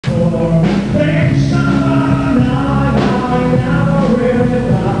Wil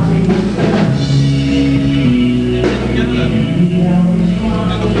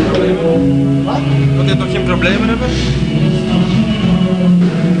dit nog geen problemen hebben?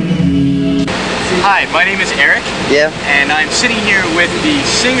 Hi, my name is Eric. Yeah. And I'm sitting here with the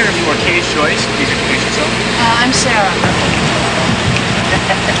singer for Cage Choice. Please introduce yourself. I'm Sarah.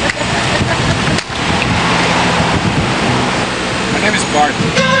 My name is Bart.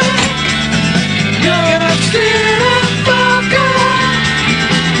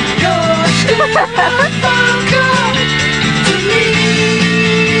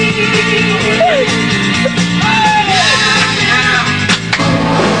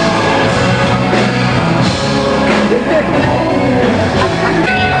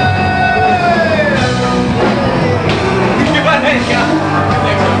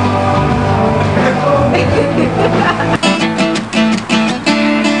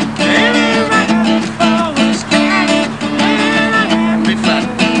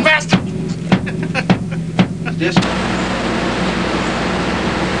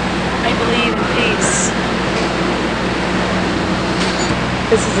 I believe in peace.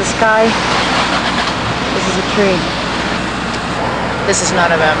 This is the sky. This is a tree. This is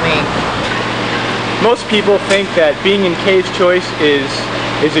not about me. Most people think that being in Cage Choice is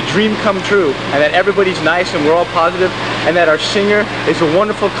a dream come true, and that everybody's nice and we're all positive, and that our singer is a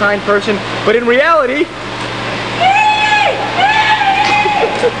wonderful, kind person. But in reality,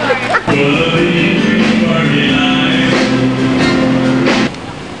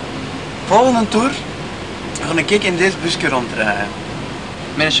 Volgende tour ga ik in deze busje rondrijden.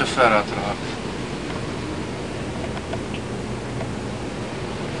 Met een chauffeur uiteraard.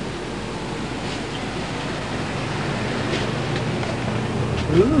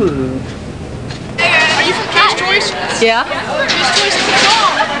 Are you from Cage Choice? Yeah? Cage Choice is cool.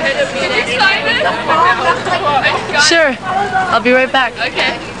 Excited? Sure. I'll be right back.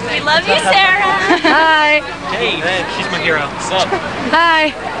 Okay. We love you, Sarah. Hi. hey, she's my hero. What's up?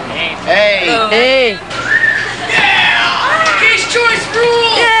 Hi. Hey! Hey. Cage Choice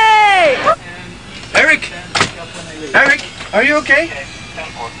rule! Yay! Eric! Eric! Are you okay?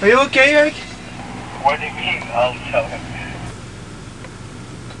 Are you okay, Eric? What do you mean? I'll tell him.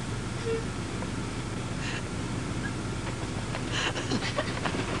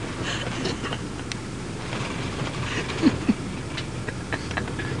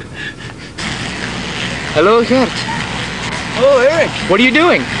 Hello, Gert. Oh, Eric! What are you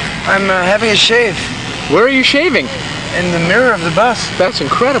doing? I'm having a shave Where are you shaving? in the mirror of the bus. That's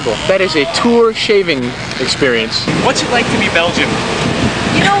incredible. That is a tour shaving experience. What's it like to be Belgian?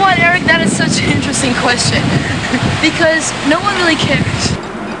 You know what, Eric? That is such an interesting question. Because no one really cares.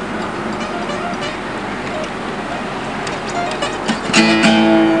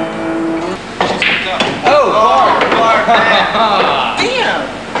 Oh, Bart! Damn!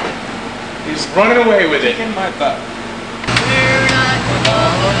 He's running away with it. In my butt.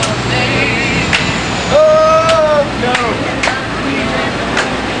 Oh, no!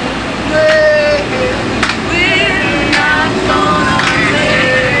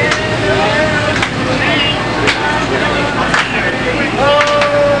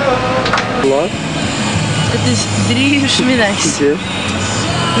 Het is 3 uur 's middags.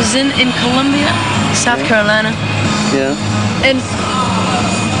 We zijn in Columbia, South Carolina. Ja. En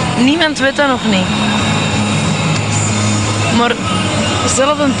niemand weet dat nog niet. Maar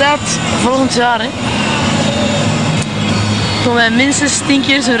dezelfde tijd volgend jaar, hè, gaan wij minstens 10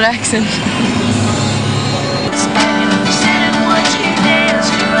 keer zo rijk zijn.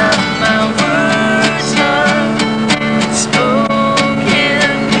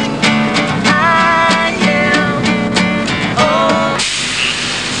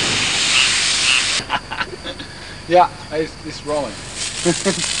 Ja, hij is rolling.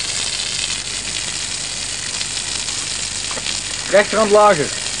 Rechterhand lager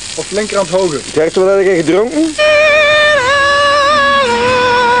of linkerhand hoger. Krijgt u wel dat ik gedronken?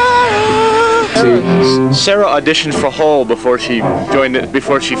 Sarah auditioned for Hole before she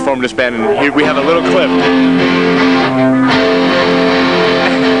formed this band, and here we have a little clip.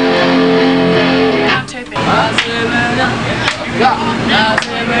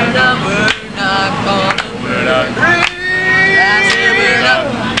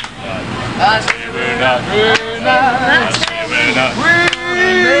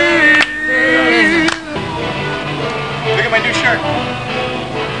 Look at my new shirt.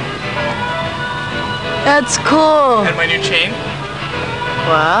 That's cool. And my new chain.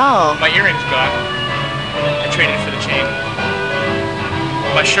 Wow. My earring's gone. I traded it for the chain.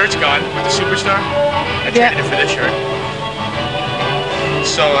 My shirt's gone with the Superstar. I traded it for this shirt.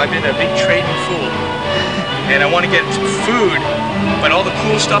 So I've been a big trading fool. And I want to get food, but all the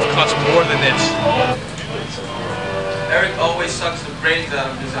cool stuff costs more than this. Eric always sucks the brains out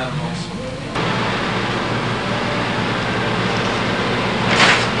of his animals.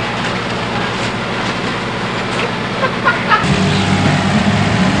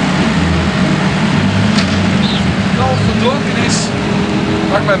 Kalf verdronken is,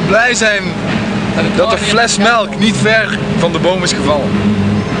 mag men blij zijn dat de fles melk niet ver van de boom is gevallen.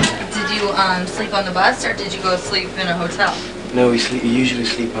 Did you sleep on the bus or did you go sleep in a hotel? No, we usually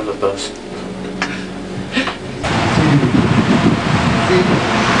sleep on the bus.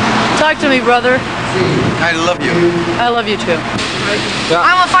 Talk to me, brother. I love you. I love you too. Ja.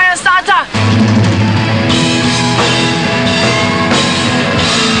 I'm a fire starter!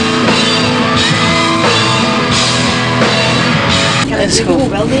 Het is goed.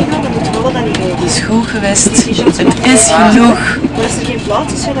 Wel nemen, dan moeten we wel dat niet weten. Het is goed geweest. Het Het is genoeg. Maar als er geen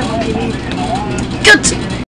plaats is, dan mag je niet. Kut!